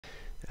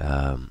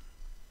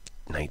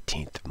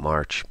19th of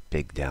March,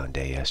 big down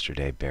day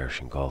yesterday,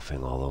 bearish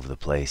engulfing all over the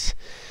place.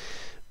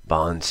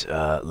 Bonds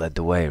led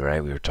the way,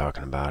 right? We were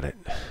talking about it.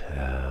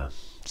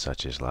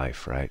 Such is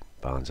life, right?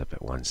 Bonds up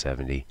at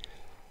 170.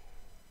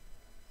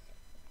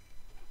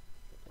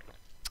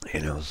 You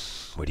know,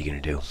 what are you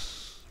going to do?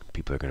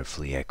 People are going to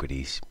flee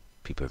equities.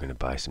 People are going to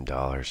buy some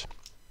dollars.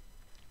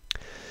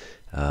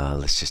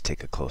 Let's just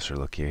take a closer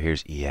look here.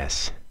 Here's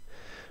ES,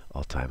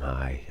 all-time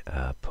high,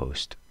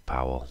 post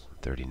Powell,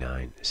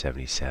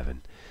 39.77,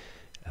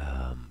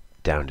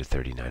 down to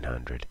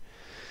 3,900.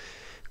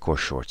 Core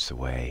shorts the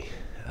way.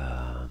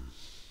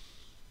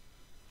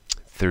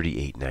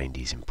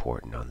 38.90 is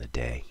important on the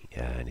day,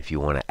 and if you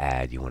want to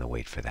add, you want to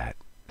wait for that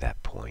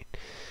point.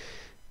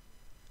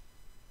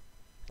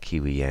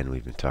 Kiwi yen,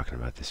 we've been talking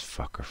about this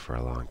fucker for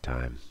a long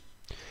time.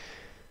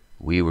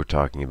 We were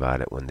talking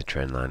about it when the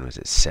trend line was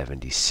at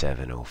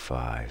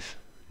 77.05.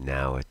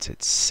 Now it's at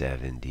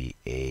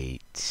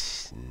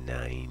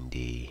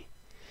 78.90.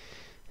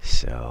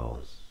 So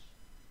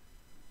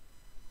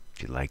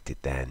if you liked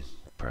it then,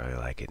 you probably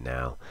like it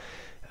now.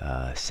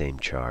 Same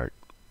chart,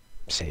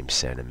 same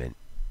sentiment.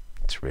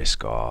 It's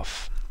risk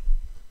off.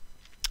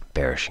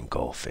 Bearish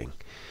engulfing.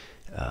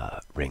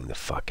 Ring the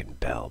fucking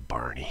bell,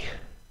 Barney.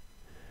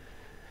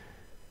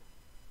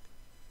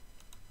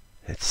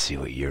 Let's see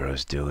what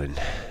Euro's doing.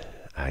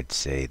 I'd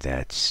say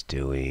that's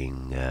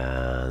doing,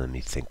 let me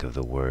think of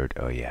the word.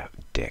 Oh yeah,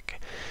 dick.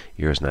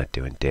 Euro's not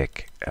doing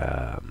dick.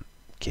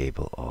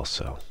 Cable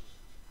also.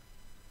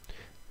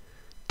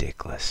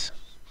 Dickless.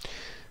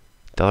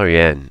 Dollar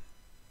yen,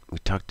 we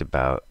talked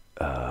about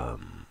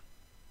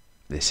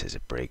this is a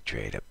break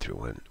trade up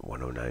through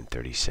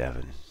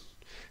 109.37.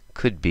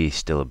 Could be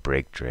still a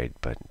break trade,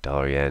 but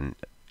dollar yen,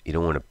 you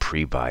don't want to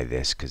pre-buy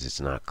this because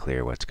it's not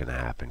clear what's going to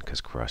happen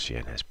because cross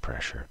yen has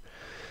pressure.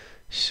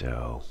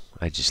 So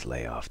I just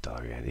lay off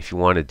dollar yen. If you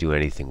want to do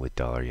anything with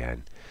dollar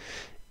yen,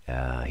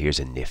 here's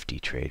a nifty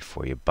trade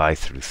for you. Buy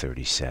through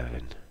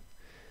 37.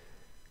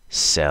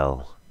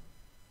 Sell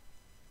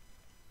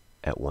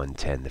at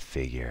 110 the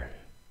figure.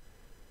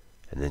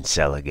 And then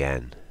sell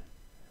again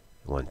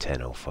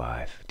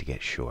 110.05 to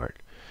get short.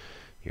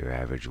 Your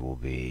average will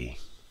be,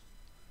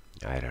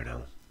 I don't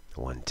know,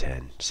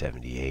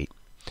 110.78.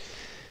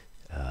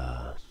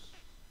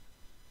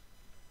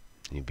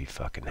 You'd be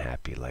fucking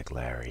happy like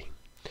Larry.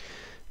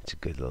 It's a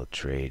good little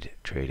trade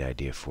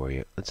idea for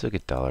you. Let's look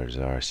at dollar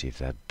ZAR, see if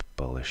that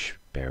bullish,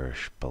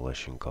 bearish,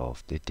 bullish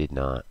engulfed. It did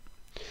not.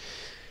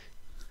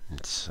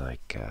 It's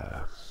like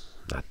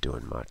not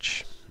doing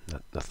much.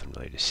 Nothing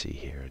really to see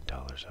here in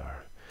dollar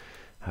ZAR.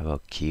 How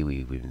about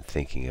Kiwi? We've been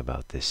thinking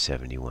about this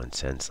 71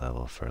 cents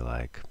level for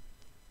like,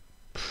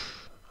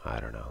 I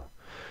don't know,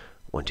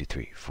 1, 2,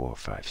 3, 4,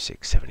 5,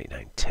 6, 7, 8,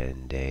 9,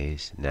 10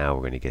 days. Now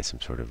we're going to get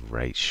some sort of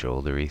right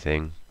shouldery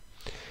thing.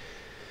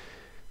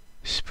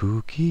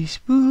 Spooky,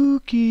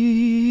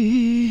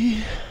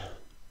 spooky.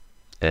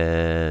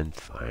 And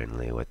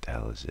finally, what the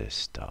hell is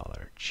this?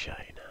 Dollar China.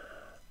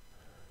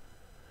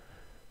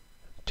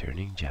 I'm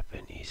turning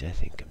Japanese. I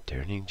think I'm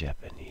turning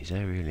Japanese.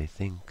 I really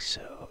think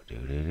so. Do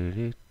do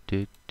do do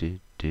do do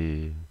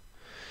do.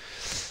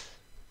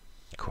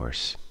 Of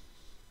course,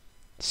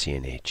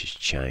 CNH is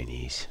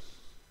Chinese,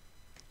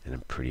 and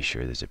I'm pretty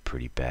sure there's a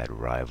pretty bad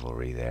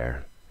rivalry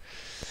there.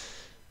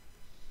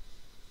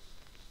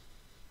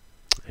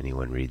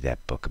 Anyone read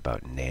that book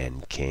about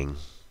Nanking?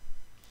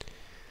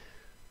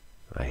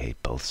 I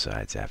hate both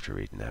sides after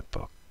reading that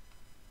book.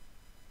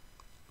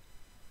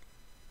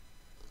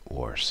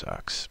 War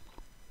sucks.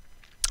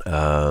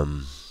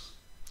 Yeah,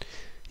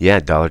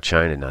 dollar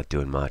China not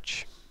doing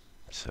much.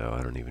 So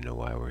I don't even know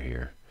why we're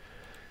here.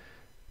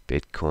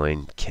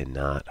 Bitcoin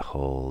cannot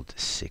hold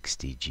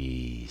 60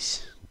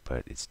 G's,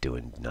 but it's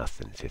doing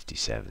nothing.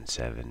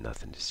 57.7,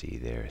 nothing to see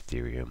there.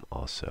 Ethereum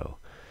also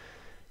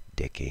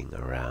dicking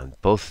around.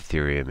 Both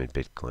Ethereum and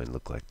Bitcoin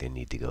look like they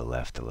need to go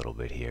left a little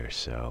bit here.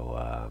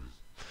 So,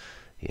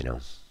 you know,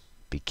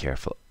 be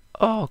careful.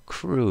 Oh,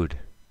 crude.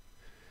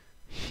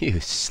 You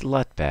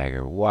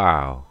slutbagger.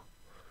 Wow.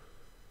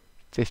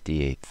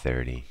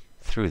 58.30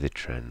 through the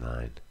trend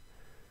line.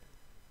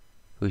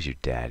 Who's your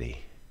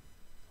daddy?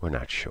 We're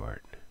not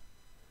short.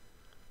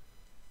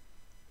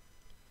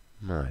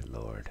 My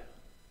lord.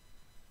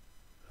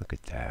 Look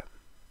at that.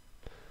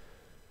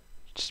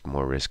 Just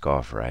more risk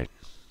off, right?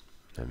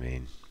 I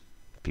mean,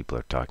 people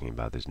are talking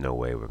about there's no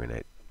way we're going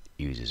to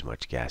use as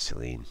much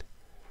gasoline.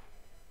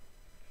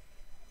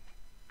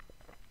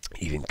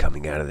 Even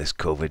coming out of this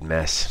COVID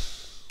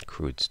mess.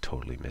 Crude's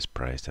totally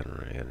mispriced. I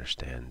don't really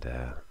understand.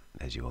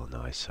 As you all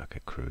know, I suck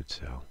at crude.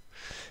 So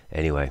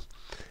anyway,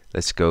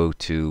 let's go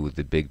to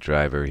the big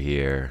driver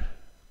here.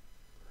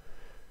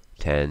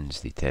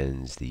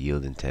 The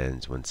yield in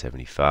tens,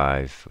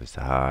 175 was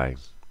the high.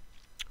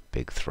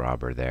 Big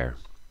throbber there.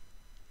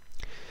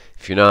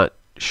 If you're not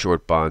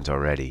short bonds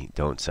already,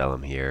 don't sell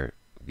them here.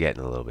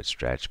 Getting a little bit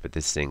stretched, but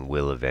this thing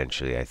will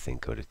eventually, I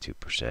think, go to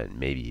 2%,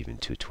 maybe even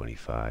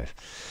 2.25.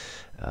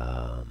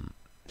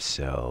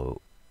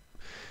 So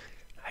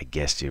I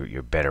guess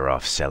you're better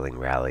off selling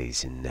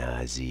rallies in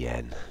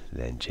ZN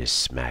than just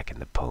smacking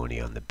the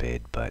pony on the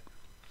bid. But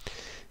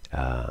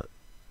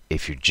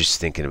if you're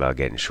just thinking about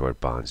getting short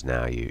bonds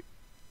now, you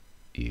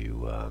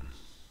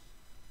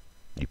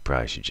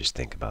probably should just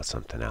think about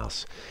something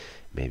else.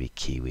 Maybe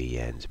Kiwi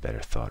yen's a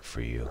better thought for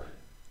you.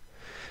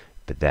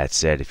 But that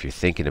said, if you're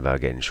thinking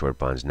about getting short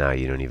bonds now,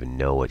 you don't even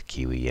know what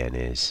Kiwi yen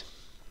is.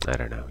 I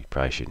don't know. You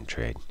probably shouldn't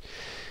trade.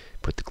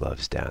 Put the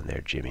gloves down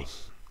there, Jimmy.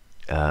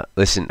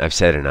 Listen, I've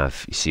said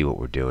enough. You see what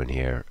we're doing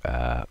here.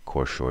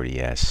 Core short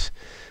ES.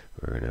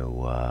 We're going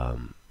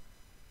to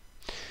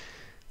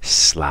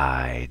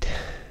slide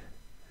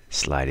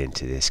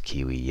into this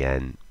Kiwi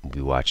yen. We'll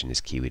be watching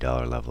this Kiwi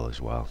dollar level as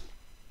well.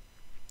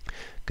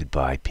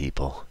 Goodbye,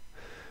 people.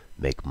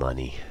 Make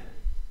money.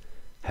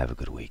 Have a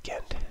good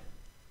weekend.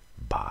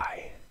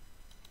 Bye.